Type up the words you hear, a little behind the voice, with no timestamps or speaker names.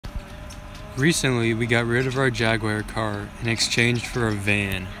Recently, we got rid of our Jaguar car in exchange for a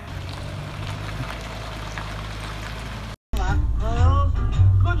van.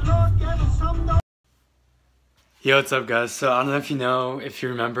 Yo, what's up, guys? So, I don't know if you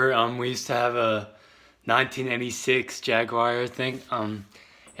remember, we used to have a 1986 Jaguar, I think,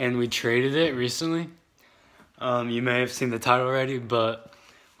 and we traded it recently. You may have seen the title already, but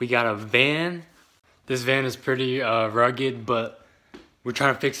we got a van. This van is pretty rugged, but we're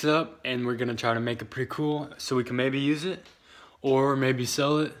trying to fix it up, and we're gonna try to make it pretty cool so we can maybe use it, or maybe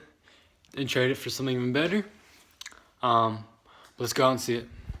sell it and trade it for something even better. Let's go out and see it.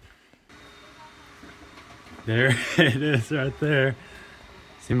 There it is right there.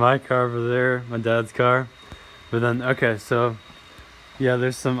 See my car over there, my dad's car. But then, okay, so yeah,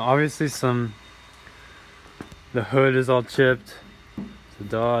 there's obviously some, the hood is all chipped. It's a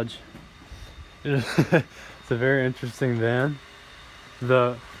Dodge. It's a very interesting van.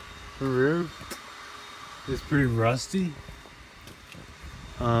 The roof is pretty rusty.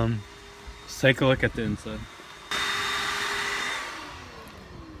 Let's take a look at the inside.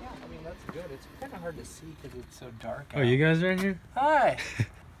 Yeah, I mean, that's good. It's kind of hard to see because it's so dark Oh, out. you guys are in here? Hi.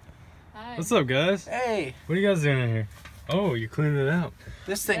 Hi. What's up, guys? Hey. What are you guys doing in here? Oh, you cleaned it out.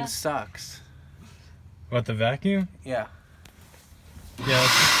 This thing sucks. What, the vacuum? Yeah. Yeah,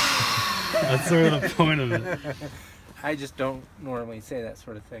 that's sort of the point of it. I just don't normally say that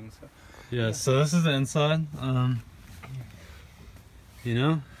sort of thing. So Yeah, so this is the inside. You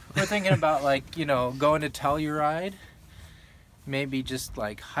know? we're thinking about, like, you know, going to Telluride. Maybe just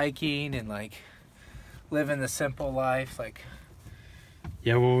like hiking and like living the simple life. Like,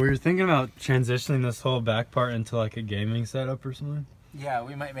 Yeah, well, we were thinking about transitioning this whole back part into like a gaming setup or something. yeah,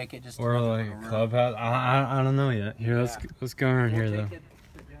 we might make it just Or another like little a room. clubhouse. I don't know yet. Here, let's go around here though.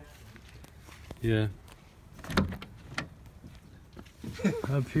 Yeah.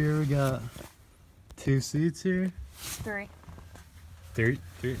 Up here we got 2 seats here. Three. Three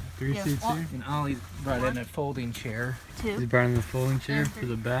Yeah. seats here. And Ollie brought in a folding chair. He's Two. brought in the folding chair Yeah, for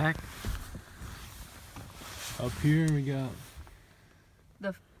the back. Up here we got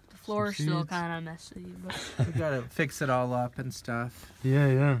The floor's still seats. kind of messy, but We gotta fix it all up and stuff.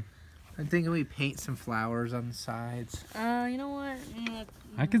 yeah. I'm thinking we paint some flowers on the sides. you know what?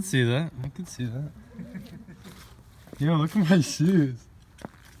 I could see that. Yo, look at my shoes.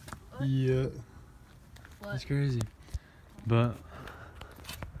 Yeah. What? That's crazy. But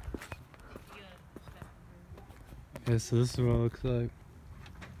yeah, so this is what it looks like.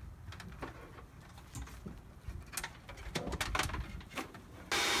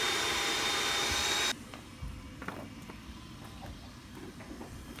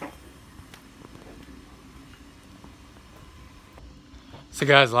 So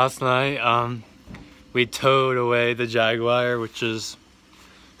guys, last night we towed away the Jaguar, which is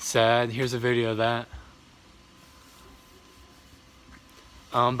sad. Here's a video of that.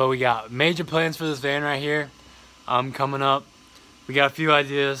 But we got major plans for this van right here coming up. We got a few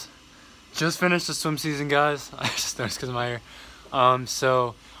ideas. Just finished the swim season, guys. I just noticed because of my hair.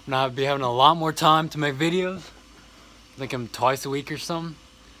 So I'm gonna be having a lot more time to make videos. I think I'm twice a week or something.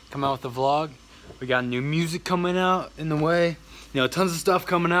 Come out with a vlog. We got new music coming out in the way. You know, tons of stuff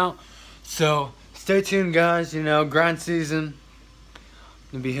coming out. So stay tuned, guys. You know, grind season.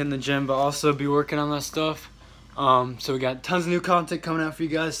 Gonna be hitting the gym, but also be working on that stuff. So we got tons of new content coming out for you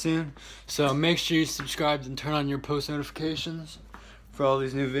guys soon. So make sure you subscribe and turn on your post notifications for all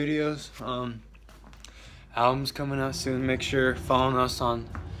these new videos. Albums coming out soon. Make sure you're following us on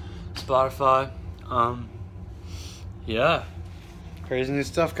Spotify. Yeah, crazy new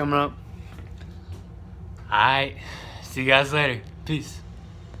stuff coming up. Alright, see you guys later. Peace.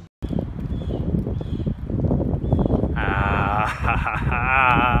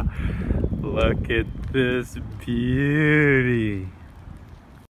 Look at this beauty.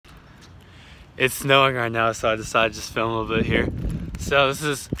 It's snowing right now, so I decided to just film a little bit here. So this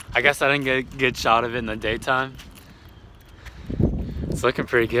is, I guess I didn't get a good shot of it in the daytime. It's looking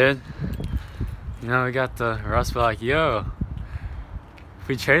pretty good. You know, we got the Rust, but like, yo, if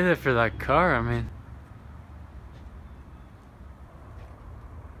we traded it for that car, I mean,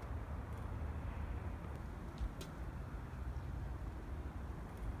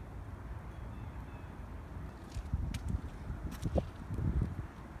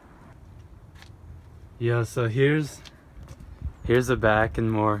 yeah, so here's the back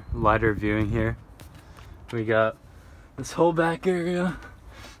and more lighter viewing here. We got this whole back area.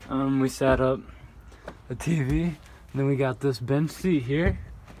 We set up a TV, and then we got this bench seat here.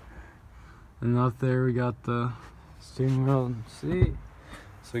 And out there we got the steering wheel seat.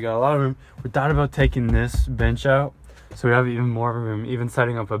 So we got a lot of room. We thought about taking this bench out so we have even more room, even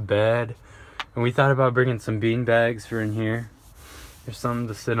setting up a bed And we thought about bringing some bean bags for in here. There's something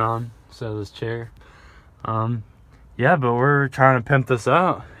to sit on, so this chair. Yeah, but we're trying to pimp this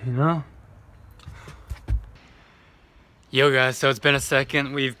out, you know? Yo guys, so it's been a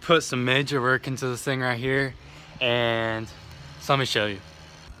second. We've put some major work into this thing right here, and so let me show you.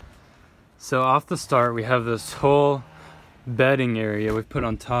 So off the start, we have this whole bedding area we put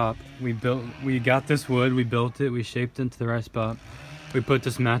on top. We got this wood, we built it, we shaped it into the right spot. We put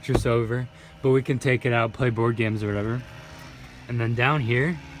this mattress over, but we can take it out, play board games or whatever. And then down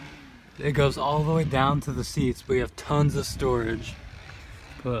here, it goes all the way down to the seats. We have tons of storage.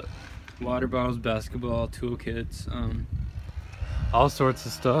 Put water bottles, basketball, toolkits, all sorts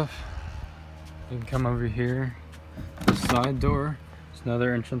of stuff. You can come over here. The side door. There's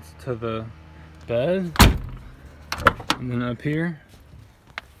another entrance to the bed. And then up here,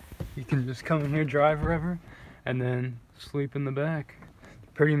 you can just come in here, drive wherever, and then sleep in the back.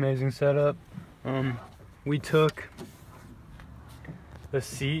 Pretty amazing setup. We took the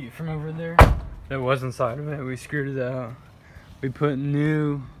seat from over there that was inside of it. We screwed it out. We put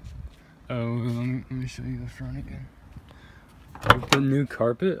new, let me show you the front again. We put new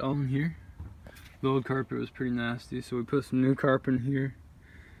carpet on here. The old carpet was pretty nasty, so we put some new carpet in here.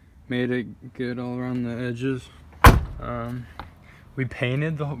 Made it good all around the edges. We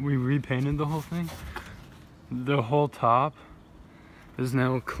repainted the whole thing. The whole top is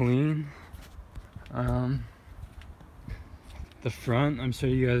now clean. The front, I'm sure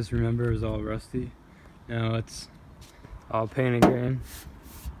you guys remember, is all rusty. Now it's all painted green.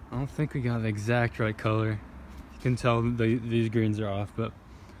 I don't think we got the exact right color. You can tell these greens are off, but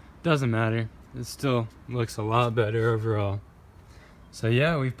doesn't matter. It still looks a lot better overall. So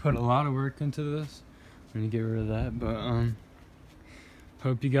yeah, we've put a lot of work into this. I'm gonna get rid of that, but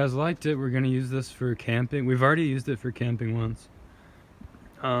hope you guys liked it. We're gonna use this for camping. We've already used it for camping once.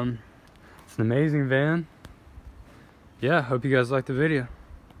 It's an amazing van. Yeah, hope you guys liked the video.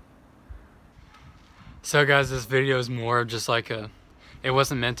 So guys, this video is more of just like it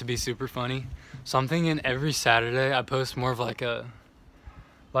wasn't meant to be super funny. So I'm thinking every Saturday I post more of like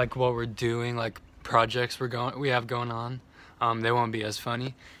what we're doing, like projects we have going on. They won't be as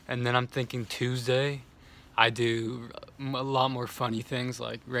funny. And then I'm thinking Tuesday I do a lot more funny things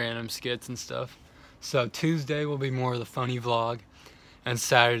like random skits and stuff. So Tuesday will be more of the funny vlog, and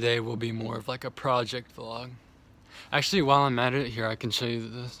Saturday will be more of like a project vlog. Actually, while I'm at it, here I can show you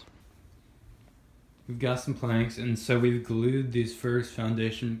this. We've got some planks, and so we've glued these first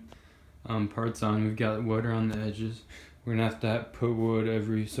foundation parts on. We've got wood around the edges. We're gonna have to put wood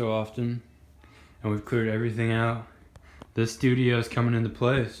every so often, and we've cleared everything out. This studio is coming into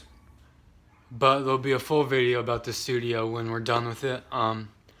place. But there'll be a full video about the studio when we're done with it.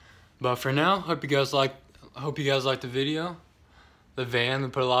 But for now, hope you guys liked the video. The van, we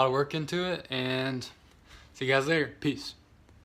put a lot of work into it, and see you guys later. Peace.